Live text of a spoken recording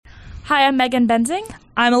Hi, I'm Megan Benzing.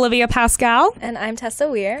 I'm Olivia Pascale. And I'm Tessa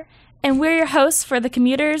Weyer. And we're your hosts for the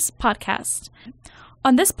Commuters Podcast.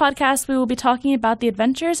 On this podcast, we will be talking about the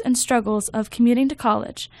adventures and struggles of commuting to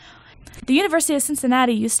college. The University of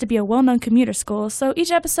Cincinnati used to be a well-known commuter school, so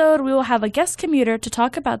each episode we will have a guest commuter to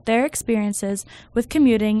talk about their experiences with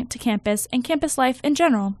commuting to campus and campus life in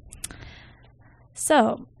general.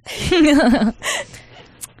 So,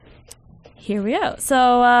 here we go.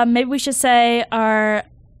 So maybe we should say our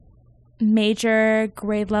major,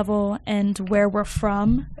 grade level, and where we're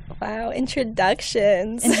from. Wow,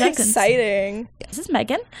 introductions. Exciting. This is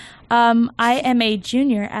Megan. I am a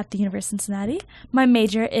junior at the University of Cincinnati. My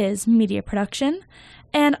major is media production,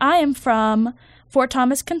 and I am from Fort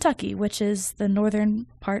Thomas, Kentucky, which is the northern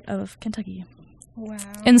part of Kentucky. Wow.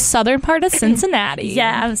 In southern part of Cincinnati.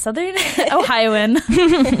 Yeah, I'm a southern Ohioan.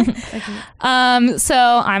 So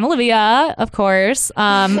I'm Olivia, of course.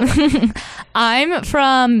 I'm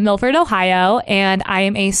from Milford, Ohio, and I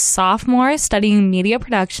am a sophomore studying media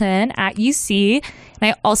production at UC.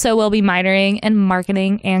 And I also will be minoring in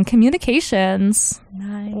marketing and communications.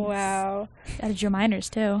 Nice. Wow. Added your minors,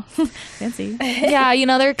 too. Fancy. Yeah, you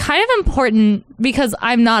know, they're kind of important because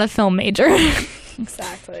I'm not a film major.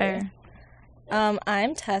 Exactly. Fair.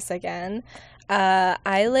 I'm Tess again.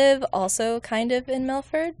 I live also kind of in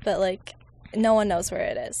Milford, but no one knows where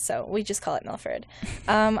it is, so we just call it Milford.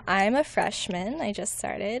 I'm a freshman. I just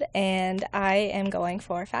started, and I am going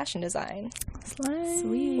for fashion design.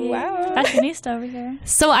 Sweet. Wow. Fashionista over here.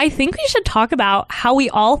 So I think we should talk about how we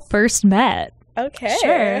all first met. Okay.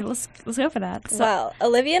 Sure. Let's go for that. So, Well,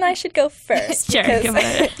 Olivia and I should go first. sure. because Go for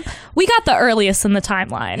it. We got the earliest in the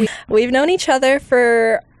timeline. We've known each other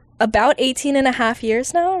for about 18 and a half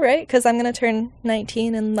years now, right? Because I'm going to turn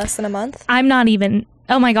 19 in less than a month. I'm not even...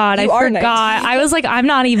 Oh my God, You I are forgot. 19. I was like, I'm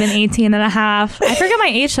not even 18 and a half. I forget my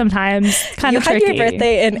age sometimes. Kind of tricky. You had your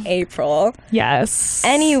birthday in April. Yes.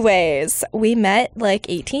 Anyways, we met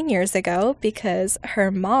 18 years ago because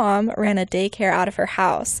her mom ran a daycare out of her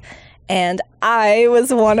house. And I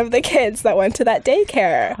was one of the kids that went to that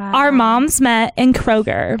daycare. Wow. Our moms met in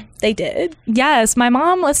Kroger. They did. Yes, my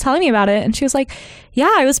mom was telling me about it, and she was like,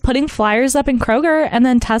 yeah, I was putting flyers up in Kroger, and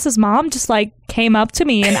then Tessa's mom just came up to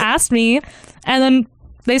me and asked me, and then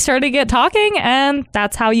they started to get talking, and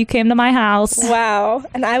that's how you came to my house. Wow.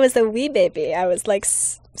 And I was a wee baby. I was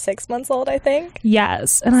 6 months old, I think.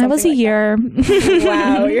 Yes, and I was a Something like year.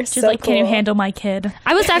 Wow, you're Just so cool. can you handle my kid?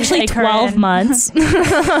 I was actually Take her 12 in. months.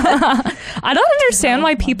 I don't understand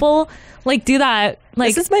why people do that.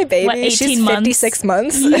 This is my baby. what, 18 She's months? 56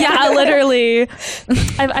 months. Yeah, literally.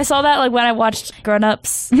 I saw that when I watched Grown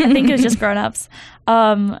Ups. I think it was just Grown Ups.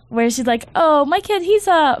 Where she's like, "Oh, my kid, he's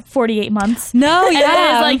 48 months." No, And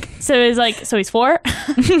yeah. so he's 4.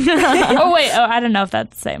 I don't know if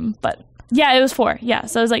that's the same, but yeah, it was 4. Yeah,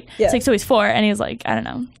 so it was so he's 4, and he was like, I don't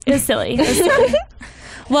know, it was silly.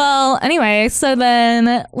 Well, anyway, so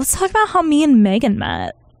then let's talk about how me and Megan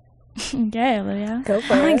met. Okay, Olivia. Go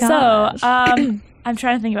for Oh my it. God. So, I'm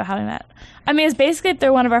trying to think about how we met. I mean, it's basically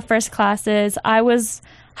through one of our first classes.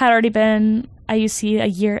 had already been at UC a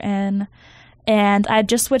year in, and I had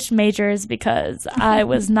just switched majors because I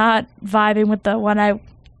was not vibing with the one I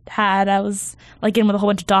had. I was in with a whole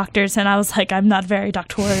bunch of doctors, and I was like, I'm not very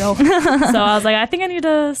doctoral. So I was like, I think I need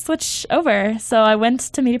to switch over. So I went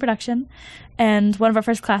to media production, and one of our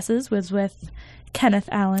first classes was with Kenneth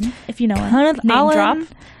Allen, if you know him. Kenneth Name Allen? drop.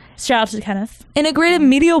 Shout out to Kenneth. Integrated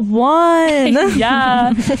Media 1.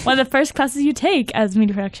 Yeah, one of the first classes you take as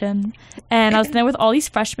media production. And I was there with all these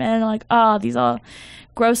freshmen, these all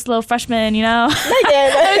gross little freshmen, you know?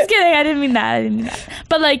 I was kidding. I didn't mean that.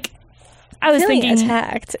 But I was Feeling thinking,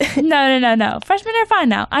 attacked. no. Freshmen are fine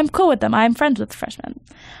now. I'm cool with them. I'm friends with freshmen.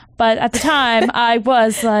 But at the time, I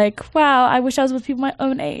was like, wow, I wish I was with people my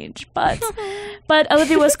own age. But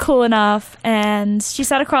Olivia was cool enough, and she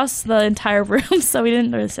sat across the entire room, so we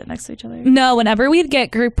didn't really sit next to each other. No, whenever we'd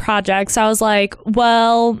get group projects, I was like,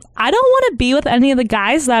 well, I don't want to be with any of the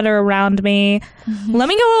guys that are around me. Mm-hmm. Let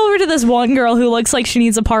me go over to this one girl who looks like she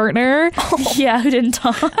needs a partner. Yeah, who didn't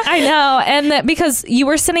talk. I know. And because you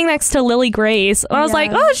were sitting next to Lily Grace, and I was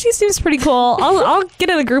like, oh, she seems pretty cool. I'll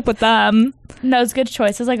get in a group with them. No, it's a good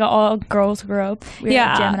choice. It's an all girls group. We were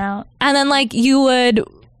jamming out. And then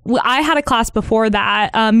I had a class before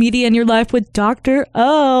that, Media in Your Life with Dr.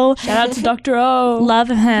 O. Shout out to Dr. O. Love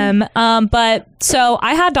him. But so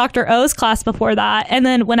I had Dr. O's class before that. And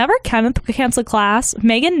then whenever Kenneth canceled class,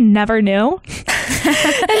 Megan never knew.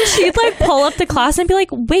 And she'd like pull up to class and be like,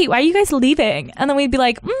 wait, why are you guys leaving? And then we'd be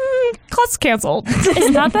like, class canceled. It's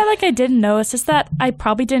not that like I didn't know, it's just that I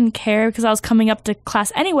probably didn't care because I was coming up to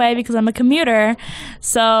class anyway because I'm a commuter.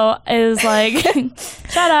 So it was like,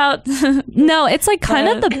 shout out. No, it's like kind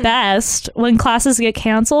of the best when classes get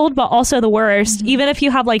canceled, but also the worst. Even if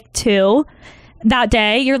you have like 2 that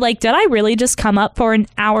day, you're like, did I really just come up for an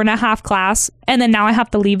hour and a half class and then now I have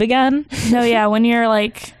to leave again? No, yeah, when you're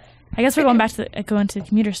like, I guess we're going back to going to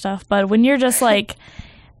commuter stuff, but when you're just like,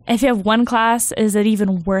 if you have 1 class, is it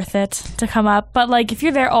even worth it to come up? But like if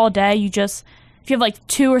you're there all day, if you have like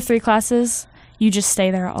 2 or 3 classes, you just stay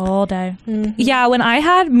there all day. Yeah, when I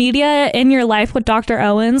had Media in Your Life with Dr.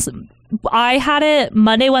 Owens, I had it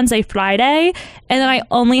Monday, Wednesday, Friday, and then I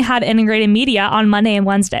only had integrated media on Monday and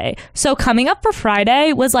Wednesday. So coming up for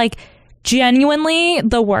Friday was like genuinely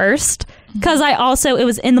the worst because it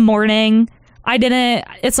was in the morning.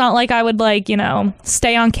 It's not like I would like,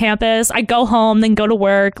 stay on campus. I go home, then go to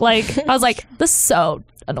work. Like I was like, this is so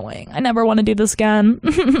annoying. I never want to do this again.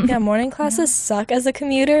 Yeah, morning classes suck as a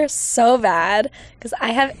commuter so bad because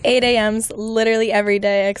I have 8 a.m.s literally every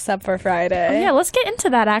day except for Friday. Oh, yeah, let's get into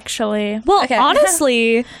that actually. Well,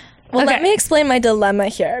 honestly... Let me explain my dilemma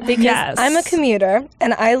here because I'm a commuter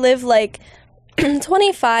and I live like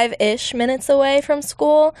 25-ish minutes away from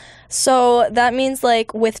school. So that means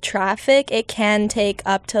like with traffic, it can take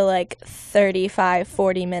up to like 35,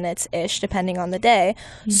 40 minutes-ish depending on the day.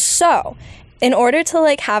 So in order to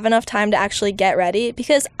like have enough time to actually get ready,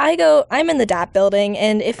 because I'm in the DAP building,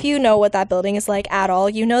 and if you know what that building is like at all,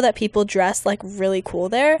 you know that people dress like really cool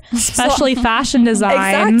there. Especially fashion design.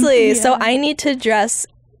 Exactly. Yeah. So I need to dress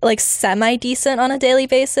like semi-decent on a daily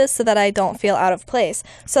basis so that I don't feel out of place.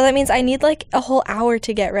 So that means I need like a whole hour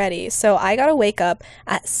to get ready. So I gotta wake up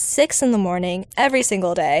at 6 in the morning every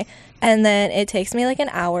single day. And then it takes me like an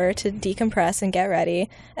hour to decompress and get ready.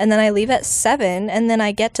 And then I leave at 7, and then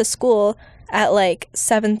I get to school at like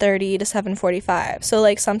 7:30 to 7:45. So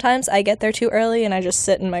like sometimes I get there too early and I just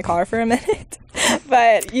sit in my car for a minute.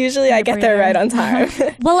 But usually I get there right on time.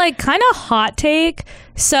 Well, like kind of hot take.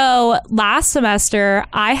 So last semester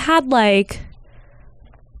I had like,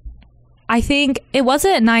 I think it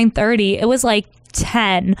wasn't 9:30. It was like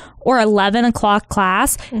 10 or 11 o'clock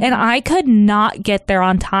class, and I could not get there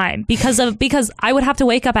on time because I would have to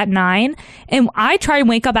wake up at 9, and I try and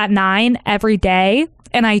wake up at 9 every day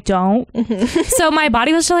and I don't. So my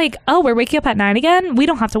body was just like, oh, we're waking up at 9 again? We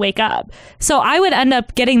don't have to wake up. So I would end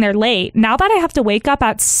up getting there late. Now that I have to wake up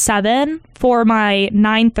at 7 for my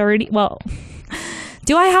 9:30, well,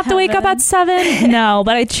 do I have to wake up at 7? No,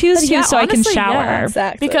 but I choose to so honestly, I can shower. Yeah,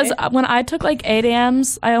 exactly. Because when I took like 8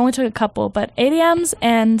 a.m.s, I only took a couple, but 8 a.m.s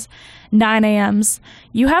and 9 a.m.s,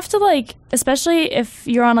 you have to like, especially if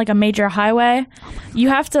you're on like a major highway, you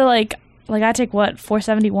have to like I take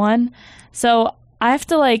 471. So I have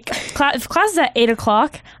to like, if class is at 8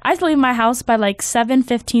 o'clock, I have to leave my house by like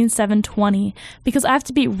 7:15, 7:20 because I have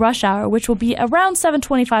to beat rush hour, which will be around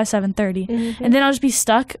 7:25, 7:30. And then I'll just be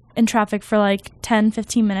stuck in traffic for like 10,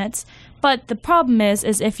 15 minutes. But the problem is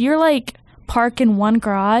if you're like park in one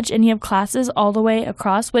garage and you have classes all the way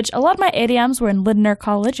across, which a lot of my 8 a.m.s were in Lindner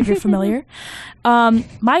College, if you're familiar.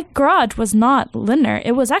 My garage was not Lindner.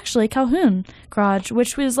 It was actually Calhoun Garage,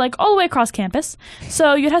 which was like all the way across campus.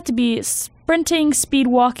 So you'd have to be sprinting, speed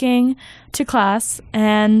walking to class,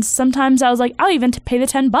 and sometimes I was like, I'll even pay the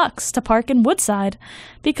 $10 to park in Woodside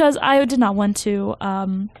because I did not want to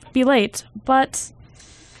be late. But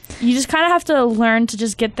you just kind of have to learn to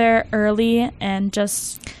just get there early and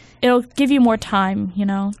just... it'll give you more time,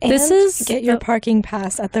 And this is get your parking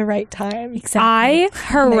pass at the right time. Exactly. I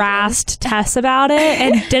harassed Tess about it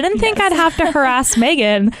and didn't think I'd have to harass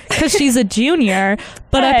Megan because she's a junior,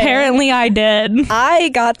 but apparently I did. I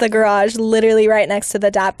got the garage literally right next to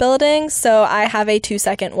the DAP building, so I have a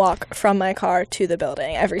 2-second walk from my car to the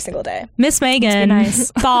building every single day. Miss Megan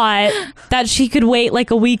thought that she could wait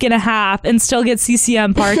like a week and a half and still get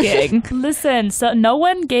CCM parking. Listen, so no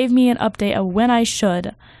one gave me an update of when I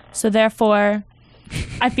should. So therefore,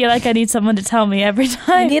 I feel like I need someone to tell me every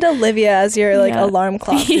time. You need Olivia as your alarm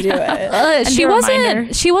clock to do it.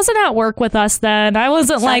 She wasn't at work with us then. I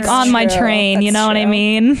wasn't like on my train. That's you know true. what I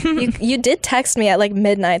mean? You did text me at like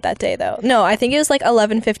midnight that day though. No, I think it was like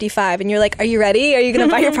 11:55, and you're like, "Are you ready? Are you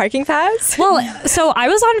gonna buy your parking pass?" Well, so I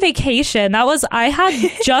was on vacation. I had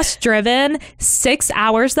just driven 6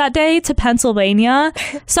 hours that day to Pennsylvania.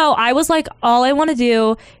 So I was like, all I want to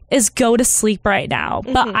do is go to sleep right now.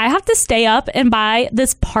 But I have to stay up and buy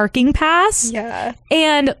this parking pass. Yeah.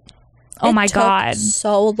 And Oh my God.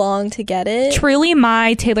 So long to get it. Truly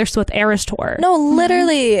my Taylor Swift Eras tour. No,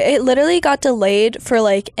 literally. It literally got delayed for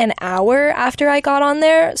like an hour after I got on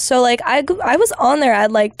there. So like I was on there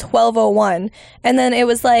at like 12:01, and then it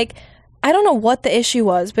was like, I don't know what the issue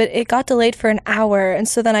was, but it got delayed for an hour, and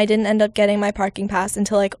so then I didn't end up getting my parking pass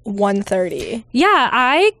until like 1:30. Yeah,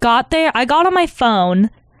 I got there. I got on my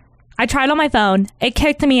phone. I tried on my phone. It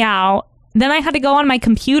kicked me out. Then I had to go on my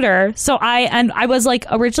computer. So I was like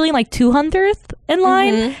originally like 200th in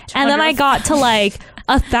line. And then I got to like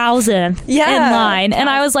 1,000th in line. And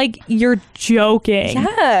I was like, you're joking.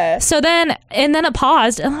 Yeah. So then it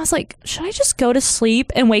paused. And I was like, should I just go to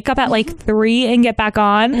sleep and wake up at like 3 and get back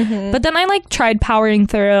on? But then I like tried powering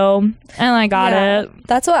through and I got it.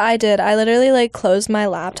 That's what I did. I literally like closed my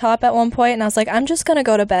laptop at one point and I was like, I'm just going to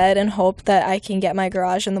go to bed and hope that I can get my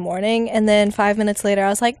garage in the morning. And then 5 minutes later, I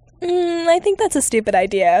was like, I think that's a stupid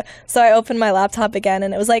idea. So I opened my laptop again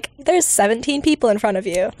and it was like, there's 17 people in front of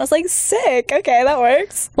you. I was like, sick. Okay, that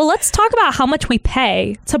works. Well, let's talk about how much we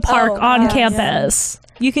pay to park on campus.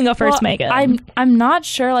 Yeah. You can go first, Megan. I'm not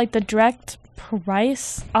sure like the direct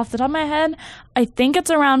price off the top of my head. I think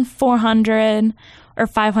it's around $400 or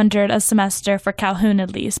 $500 a semester for Calhoun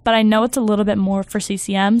at least, but I know it's a little bit more for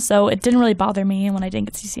CCM, so it didn't really bother me when I didn't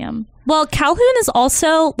get CCM. Well, Calhoun is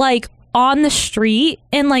also like on the street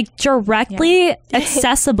and like directly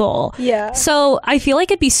accessible. Yeah. So I feel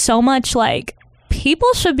like it'd be so much like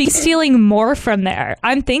people should be stealing more from there.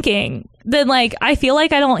 I'm thinking that like I feel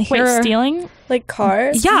like I don't hear stealing like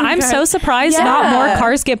cars. Yeah, I'm so surprised not more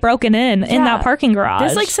cars get broken in that parking garage.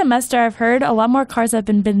 This like semester I've heard a lot more cars have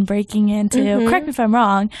been breaking into. Correct me if I'm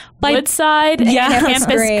wrong. Woodside and Campus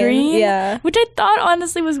Green. Yeah. Which I thought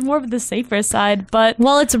honestly was more of the safer side, but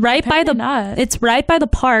it's right by the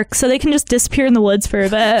park, so they can just disappear in the woods for a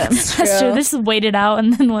bit. That's true. This is waited out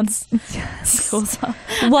and then once school's up.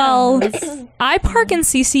 Well, I park in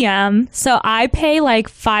CCM, so I pay like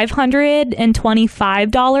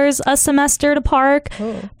 $525 a semester to park.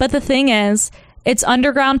 But the thing is, it's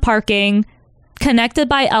underground parking, connected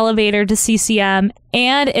by elevator to CCM,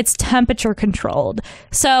 and it's temperature controlled.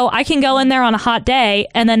 So I can go in there on a hot day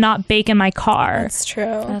and then not bake in my car. That's true.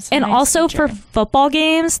 And nice also for football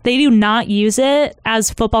games, they do not use it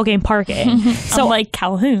as football game parking. So like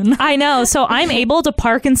Calhoun. I know. So I'm able to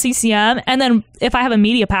park in CCM and then if I have a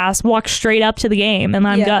media pass, walk straight up to the game and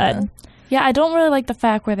I'm good. Yeah, I don't really like the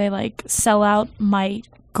fact where they like sell out my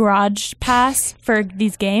garage pass for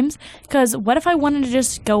these games, because what if I wanted to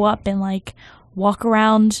just go up and like walk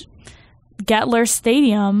around Gettler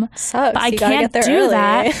Stadium? Sucks. But I can't do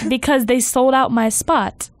that because they sold out my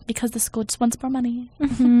spot because the school just wants more money.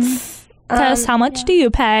 Tess, how much do you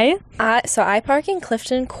pay? So I park in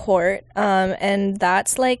Clifton Court, and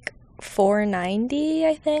that's like $490,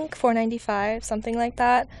 I think, $495, something like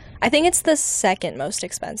that. I think it's the second most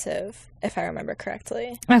expensive, if I remember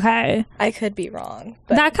correctly. Okay. I could be wrong.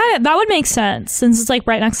 But that would make sense since it's like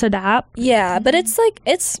right next to DAP. Yeah, but it's like,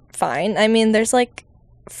 it's fine. I mean, there's like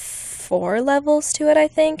 4 levels to it, I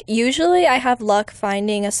think. Usually I have luck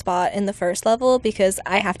finding a spot in the first level because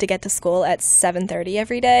I have to get to school at 7:30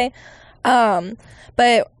 every day.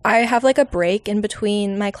 But I have like a break in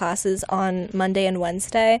between my classes on Monday and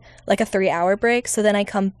Wednesday, like a 3-hour break. So then I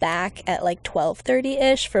come back at like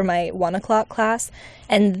 12:30-ish for my 1 o'clock class.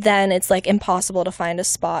 And then it's like impossible to find a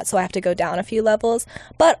spot. So I have to go down a few levels.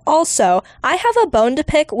 But also I have a bone to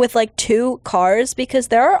pick with like 2 cars because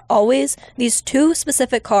there are always these 2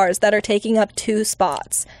 specific cars that are taking up 2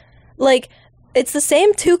 spots. Like, it's the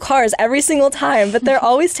same 2 cars every single time, but they're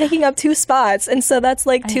always taking up 2 spots. And so that's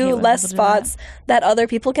like 2 less spots that other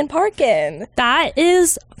people can park in. That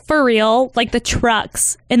is for real, like the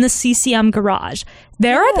trucks in the CCM garage.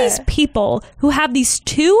 There are these people who have these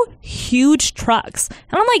 2 huge trucks.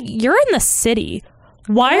 And I'm like, you're in the city.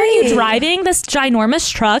 Why are you driving this ginormous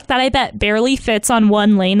truck that I bet barely fits on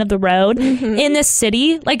one lane of the road in this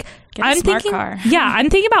city? Like, I'm thinking, I'm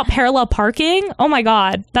thinking about parallel parking. Oh my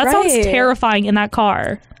God, that sounds terrifying in that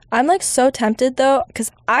car. I'm like so tempted though, because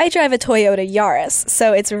I drive a Toyota Yaris,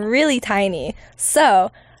 so it's really tiny.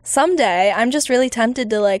 So someday I'm just really tempted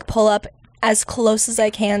to like pull up as close as I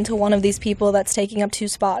can to one of these people that's taking up 2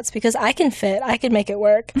 spots because I can make it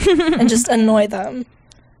work and just annoy them.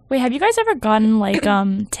 Wait, have you guys ever gotten like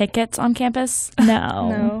tickets on campus?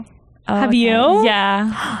 No. Oh, have you?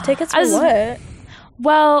 Yeah. Tickets for what?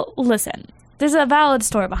 Well, listen, there's a valid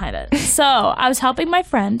story behind it. So I was helping my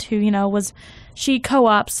friend who, she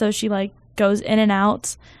co-ops, so she like goes in and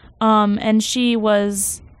out. And what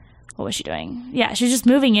was she doing? Yeah, she's just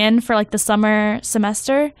moving in for like the summer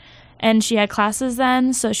semester. and she had classes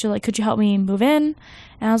then, so she was like, could you help me move in?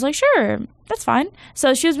 And I was like, sure, that's fine.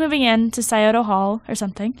 So she was moving in to Scioto Hall or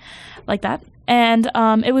something like that. And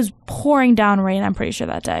it was pouring down rain, I'm pretty sure,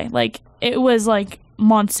 that day. Like, it was like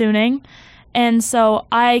monsooning. And so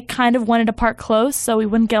I kind of wanted to park close so we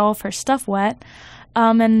wouldn't get all of her stuff wet.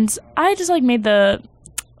 And I just like made the,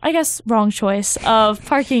 I guess, wrong choice of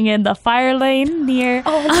parking in the fire lane near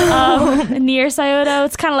near Scioto.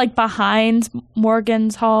 It's kind of like behind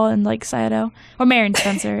Morgan's Hall and like Scioto, or Marion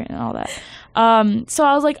Spencer and all that. So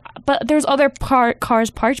I was like, but there's other cars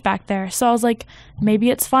parked back there. So I was like, maybe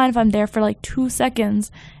it's fine if I'm there for like 2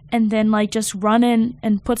 seconds and then like just run in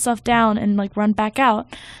and put stuff down and like run back out.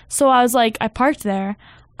 So I was like, I parked there.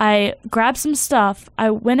 I grabbed some stuff. I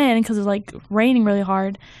went in because it was like raining really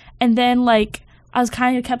hard. And then like I was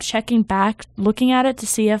kind of kept checking back, looking at it to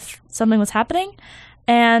see if something was happening.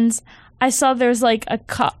 And I saw there's like I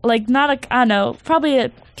don't know, probably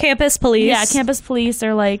a Campus police. Yeah, campus police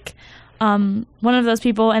or like one of those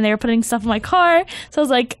people, and they were putting stuff in my car. So I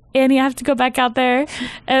was like, Annie, I have to go back out there. And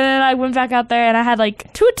then I went back out there and I had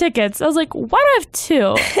like 2 tickets. I was like, why do I have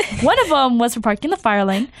 2? One of them was for parking in the fire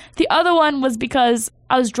lane. The other one was because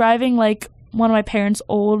I was driving like one of my parents'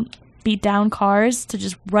 old beat down cars to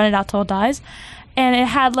just run it out till it dies. And it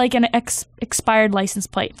had like an expired license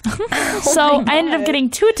plate. So I ended up getting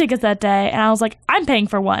 2 tickets that day. And I was like, I'm paying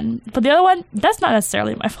for one. But the other one, that's not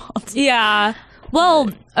necessarily my fault. Yeah. Well,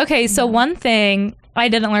 okay, so one thing I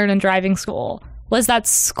didn't learn in driving school was that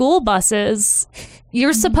school buses,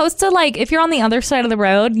 you're supposed to, like, if you're on the other side of the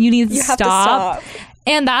road, you need to stop.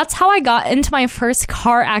 And that's how I got into my first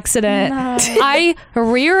car accident. No. I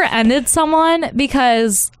rear-ended someone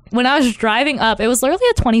because when I was driving up, it was literally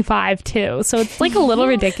a 25 too, so it's like a little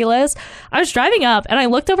ridiculous. I was driving up and I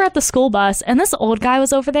looked over at the school bus and this old guy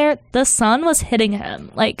was over there. The sun was hitting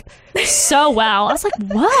him like so well. I was like,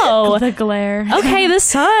 whoa. The glare. Okay, the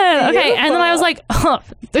sun. Okay, and then I was like, oh,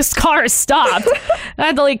 this car is stopped. I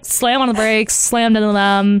had to like slam on the brakes, slammed into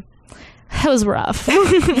them. It was rough.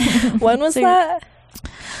 When was that?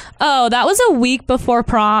 Oh, that was a week before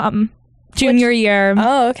prom, junior year.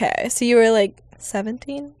 Oh, okay. So you were like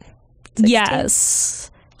 17? 16?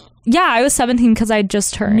 Yes. Yeah, I was 17 because I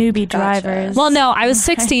just turned. Newbie drivers. Well, no, I was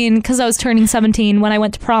 16 because I was turning 17 when I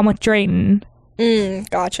went to prom with Drayton.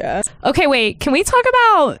 Gotcha. Okay, wait. Can we talk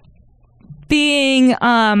about being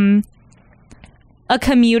a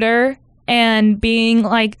commuter and being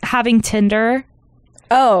like having Tinder?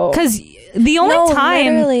 Oh. Because the only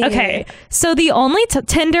time. Literally. Okay. So the only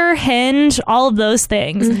Tinder, Hinge, all of those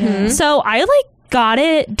things. Mm-hmm. So I like got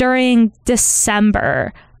it during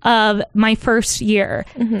December of my first year.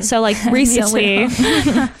 Mm-hmm. So like recently.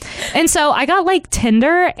 And so I got like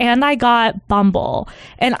Tinder and I got Bumble.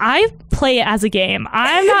 And I play it as a game.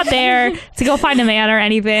 I'm not there to go find a man or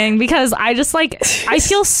anything because I just like, I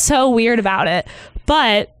feel so weird about it.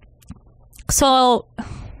 But so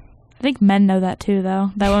I think men know that too, though.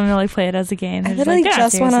 That women really play it as a game. I literally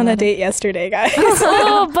just went on a date yesterday, guys.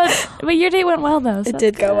 Oh, but your date went well, though. So it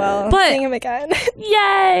did go well. But seeing him again.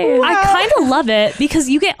 Yay! Wow. I kind of love it because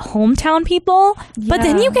you get hometown people, but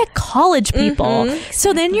then you get college people. Mm-hmm.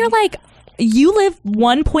 So then you're like, you live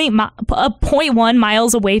 1.1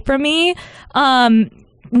 miles away from me.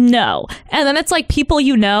 No. And then it's like people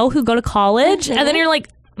you know who go to college, and then you're like,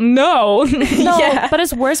 no. Yeah. But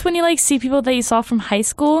it's worse when you like see people that you saw from high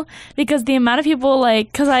school, because the amount of people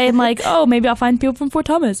like, because I am like, oh, maybe I'll find people from Fort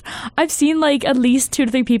Thomas. I've seen like at least 2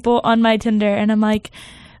 to 3 people on my Tinder and I'm like,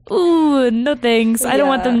 ooh, no thanks. I don't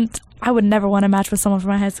want them I would never want to match with someone from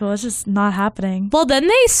my high school. It's just not happening. Well, then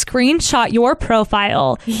they screenshot your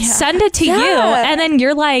profile, send it to you, and then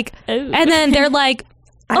you're like, and then they're like,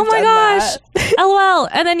 oh my gosh, LOL.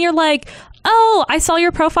 And then you're like, oh, I saw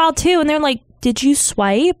your profile too. And they're like, did you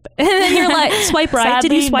swipe? And then you're like, swipe right? Sadly,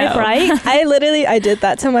 did you swipe right? I did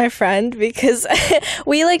that to my friend because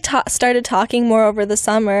we like started talking more over the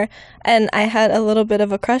summer, and I had a little bit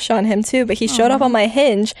of a crush on him too, but he showed up on my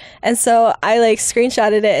Hinge, and so I like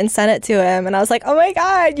screenshotted it and sent it to him, and I was like, oh my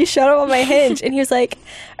God, you showed up on my Hinge. And he was like,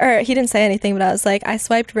 or he didn't say anything, but I was like, I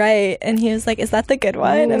swiped right. And he was like, is that the good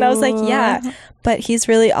one? Ooh. And I was like, yeah. But he's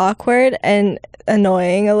really awkward and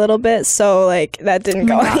annoying a little bit, so like that didn't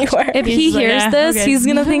go anywhere. If he hears this, he's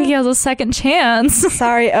gonna think he has a second chance.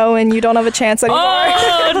 Sorry, Owen, you don't have a chance anymore.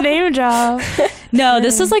 Oh, name drop. No,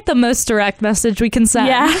 this is like the most direct message we can send.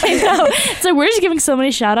 Yeah, I know. It's like we're just giving so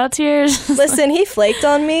many shout outs here. Listen, he flaked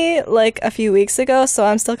on me like a few weeks ago, so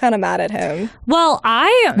I'm still kind of mad at him. Well,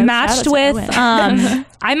 I matched with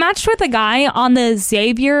I matched with a guy on the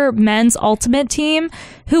Xavier men's ultimate team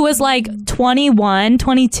who was like 21,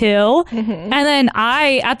 22. And then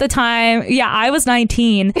at the time, I was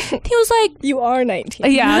 19. He was like, You are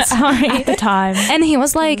 19. yeah, sorry. At the time. And he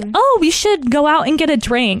was like, oh, we should go out and get a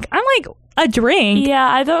drink. I'm like, a drink? Yeah,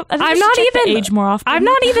 I think I'm we not should check the even age more often. I'm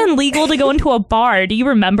not even legal to go into a bar. Do you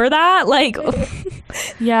remember that? Like,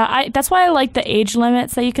 yeah, that's why I like the age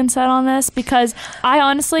limits that you can set on this, because I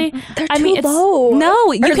honestly, They're I mean, too low.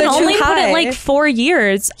 no, you Or can they're too only put it high. like 4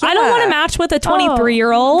 years. I don't Yeah. want to match with a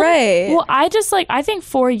 23-year-old. Right. Well, I think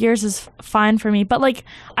 4 years is fine for me, but like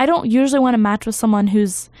I don't usually want to match with someone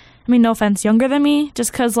who's, I mean, no offense, younger than me,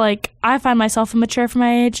 just because like I find myself immature for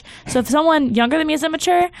my age. So if someone younger than me is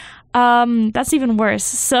immature, that's even worse.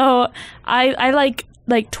 So I like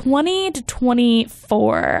 20 to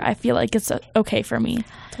 24. I feel like it's okay for me.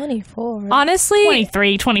 24. Honestly,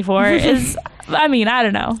 23, 24 is, I mean, I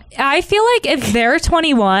don't know. I feel like if they're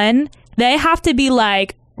 21, they have to be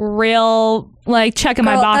like real, like checking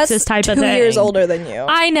my Girl, boxes that's type of 2 thing. years older than you.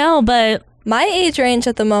 I know, but My age range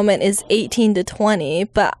at the moment is 18 to 20,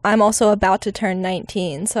 but I'm also about to turn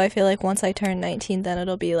 19. So I feel like once I turn 19, then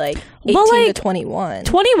it'll be like 18 like, to 21.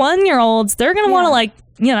 21-year-olds, they're going to want to like,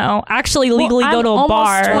 you know, actually legally go to a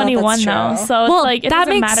bar. I'm almost 21 That's now, true. so Well, it's like it that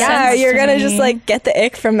doesn't makes matter. Yeah, sense you're to gonna me. just like get the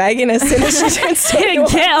ick from Megan as soon as she turns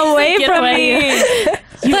 21. Get away Get from away. me.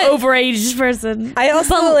 You But- overaged person. I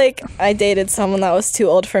also I dated someone that was too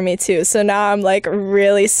old for me too, so now I'm like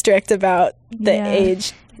really strict about the Yeah.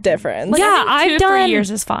 age difference. Like, Yeah, I think 2 to 3 I've years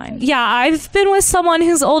is fine. Yeah, I've been with someone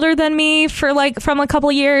who's older than me for like from a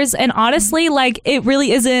couple years, and honestly, like it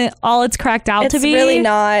really isn't all it's cracked out It's to be. really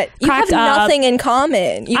not. You have cracked up. nothing in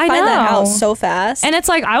common. You I find that know. out so fast. And it's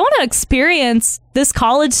like I want to experience this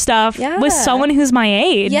college stuff Yeah. with someone who's my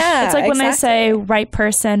age. yeah, It's like when they say exactly. right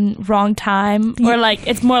person, wrong time, or like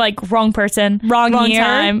it's more like wrong person, Wrong year.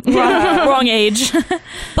 time, wrong age.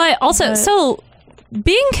 But also, so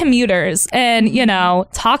being commuters and, you know,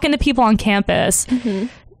 talking to people on campus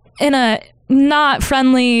in a not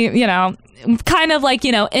friendly, you know, kind of like,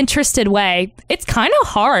 you know, interested way, it's kind of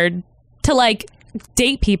hard to like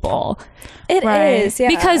date people. It Right. is, yeah.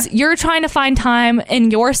 Because you're trying to find time in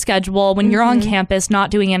your schedule when you're on campus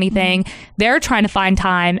not doing anything. They're trying to find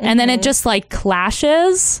time. And then it just like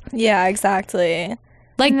clashes. yeah, exactly.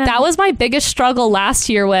 Like that was my biggest struggle last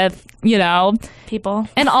year with, you know, People.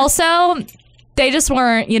 and also they just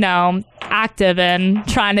weren't, you know, active in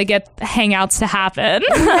trying to get hangouts to happen.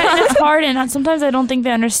 And it's hard, and sometimes I don't think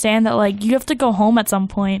they understand that like you have to go home at some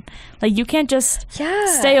point. Like you can't just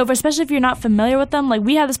stay over, especially if you're not familiar with them. Like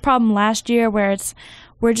we had this problem last year where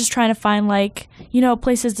we're just trying to find like, you know,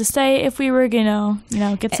 places to stay if we were gonna, you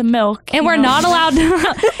know, get some milk. And we're not allowed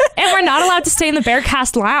to stay in the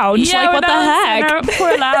Bearcast Lounge. Yeah, like we're what the not in heck? our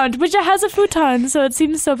poor lounge, which it has a futon, so it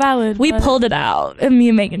seems so valid. We but- pulled it out and me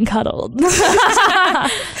and Megan cuddled.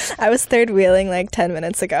 I was third wheeling like 10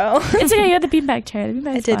 minutes ago. It's okay. You had the beanbag chair.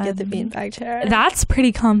 I did get the beanbag chair. That's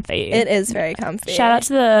pretty comfy. It is very comfy. Shout out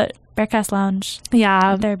to the Bearcast Lounge.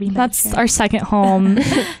 Yeah, Their beanbag that's chair. our second home.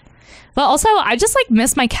 But also, I just like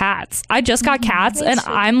miss my cats. I just got cats, and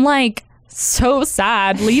I'm like so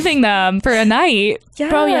sad leaving them for a night. Yeah.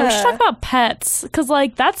 Bro, yeah, we should talk about pets, because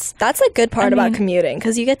like that's That's a good part I about mean, commuting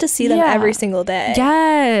because you get to see them yeah. every single day.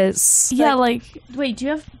 Yes. yeah. Like, wait, do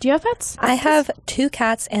you have pets? I have 2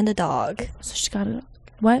 cats and a dog. So she got it.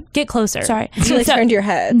 What? Get closer. Sorry. You like turned your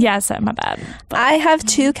head. Yeah, sorry, my bad. But I have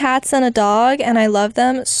 2 cats and a dog, and I love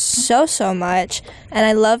them so much. And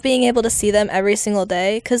I love being able to see them every single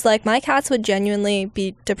day because, like, my cats would genuinely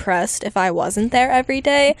be depressed if I wasn't there every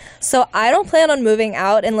day. So I don't plan on moving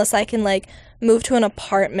out unless I can, like, move to an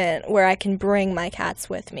apartment where I can bring my cats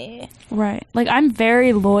with me. right. Like I'm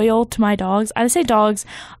very loyal to my dogs. I say dogs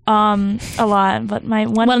a lot, but my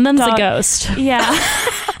one One of them's dog, a ghost. Yeah.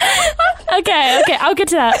 Okay, I'll get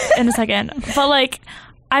to that in a second. But like,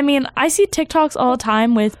 I mean, I see TikToks all the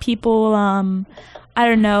time with people, I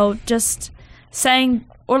don't know, just saying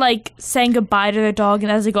goodbye to their dog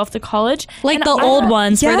and as they go off to college. Like And the I- old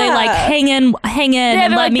ones where they like Yeah. hang in Yeah, and they're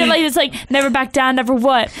let like, me. they're like, it's like never back down, never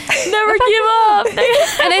what, never give up.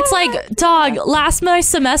 And it's like, dog, last my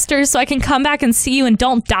semester so I can come back and see you and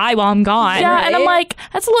don't die while I'm gone. Yeah, and I'm Right? like,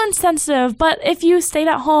 that's a little insensitive. But if you stayed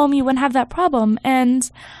at home, you wouldn't have that problem. And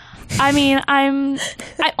I mean,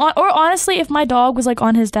 or honestly, if my dog was like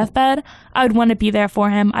on his deathbed, I would want to be there for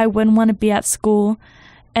him. I wouldn't want to be at school.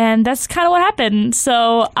 And that's kind of what happened.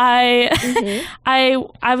 So I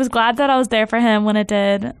was glad that I was there for him when it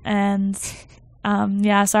did. And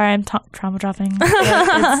sorry, I'm trauma dropping.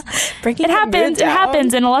 It happens.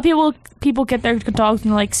 And a lot of people get their dogs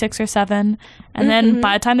when they're like 6 or 7. And then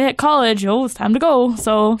by the time they hit college, it's time to go.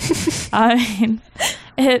 So I mean,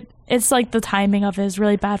 it's like the timing of it is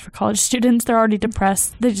really bad for college students. They're already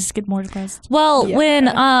depressed. They just get more depressed. Well, when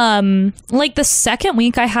like the second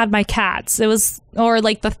week I had my cats, or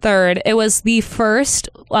like the third, it was the first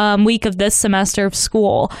week of this semester of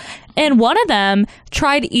school. And one of them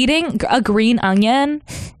tried eating a green onion.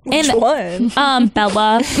 Which one?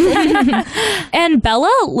 Bella. And Bella,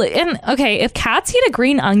 okay, if cats eat a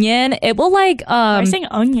green onion, it will like... Are you saying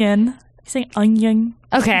onion? You're saying onion.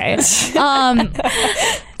 Okay.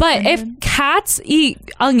 But if cats eat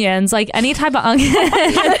onions, like any type of onion...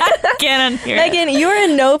 Get in here. Megan, you are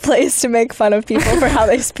in no place to make fun of people for how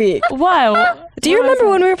they speak. Wow. Do you remember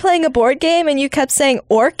when we were playing a board game and you kept saying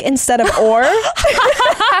orc instead of or?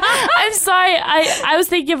 I'm sorry. I was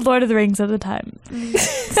thinking of Lord of the Rings at the time.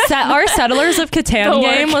 Our Settlers of Catan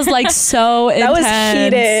game was like so intense. That was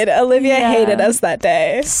heated. Olivia hated us that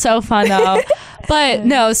day. So fun though. But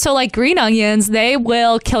no, so like green onions, they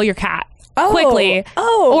will kill your cat. Quickly.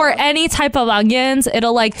 Or any type of onions,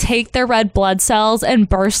 it'll like take their red blood cells and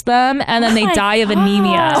burst them, and then they die of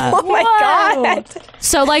anemia. Oh my God.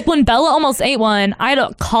 So like when Bella almost ate one,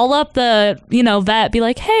 I'd call up the vet, be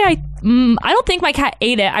like, hey, I don't think my cat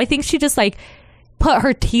ate it. I think she just like put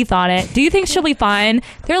her teeth on it. Do you think she'll be fine?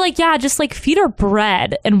 They're like, yeah, just like feed her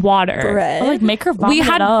bread and water. Or like make her vomit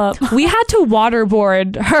it up. We had to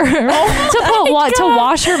waterboard her to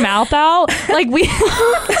wash her mouth out. Like we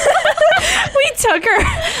took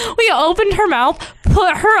her, we opened her mouth,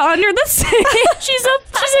 put her under the sink. She's a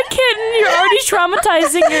kitten. You're already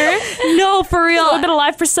traumatizing her. No, for real. She's been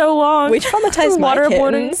alive for so long. We traumatized my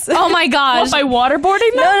kittens. Oh my gosh. By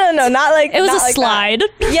waterboarding them? No, not like it was not a like slide.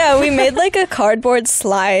 That. Yeah, we made like a cardboard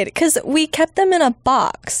slide because we kept them in a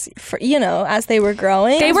box for as they were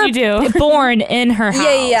growing. They were born in her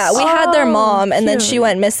house. Yeah. We had their mom, and then she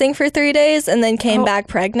went missing for 3 days, and then came back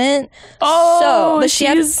pregnant. But she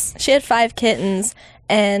had 5 kittens,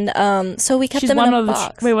 and so we kept them in a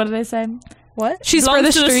box. Wait, what did they say? What? She's for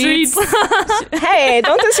the streets. Hey,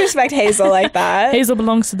 don't disrespect Hazel like that. Hazel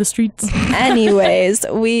belongs to the streets. Anyways,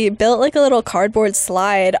 we built like a little cardboard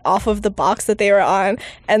slide off of the box that they were on,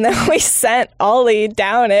 and then we sent Ollie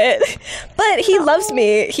down it. But he loves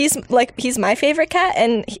me. He's my favorite cat,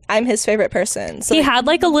 and I'm his favorite person. So he had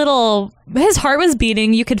like a little... His heart was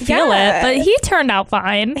beating. You could feel it, but he turned out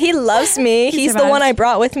fine. He loves me. He's the one I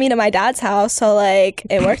brought with me to my dad's house, so like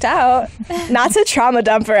it worked out. Not to trauma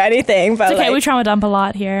dump or anything, but it's okay. We trauma dump a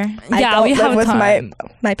lot here. Yeah, we live with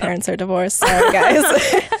my parents are divorced. Sorry, guys.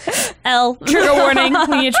 Trigger warning.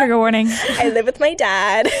 We need a trigger warning. I live with my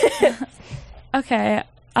dad. Okay.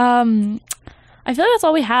 I feel like that's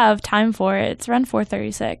all we have time for. It's around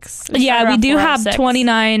 4:36. Yeah, we do have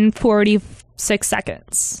 29:46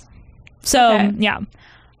 seconds. So, yeah.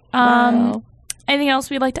 Anything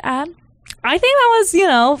else we'd like to add? I think that was,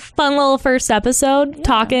 fun little first episode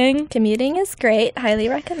talking. Commuting is great. Highly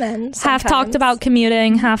recommend. Half talked about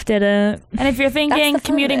commuting, half didn't. And if you're thinking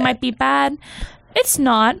commuting might be bad, it's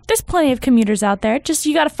not. There's plenty of commuters out there. Just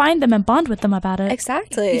you got to find them and bond with them about it.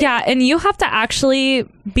 Exactly. Yeah, and you have to actually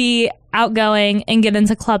be outgoing and get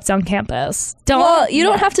into clubs on campus. You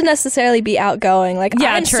don't have to necessarily be outgoing. Like,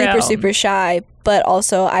 I'm super, super shy, but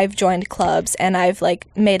also I've joined clubs and I've like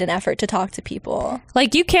made an effort to talk to people.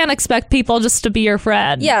 Like, you can't expect people just to be your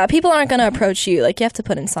friend. Yeah, people aren't going to approach you. Like, you have to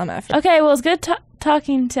put in some effort. Okay, well, it's good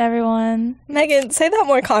talking to everyone. Megan, say that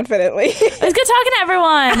more confidently. It's good talking to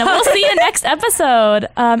everyone. We'll see you next episode.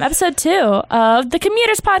 Episode 2 of the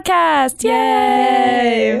Commuters Podcast.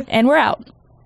 Yay! And we're out.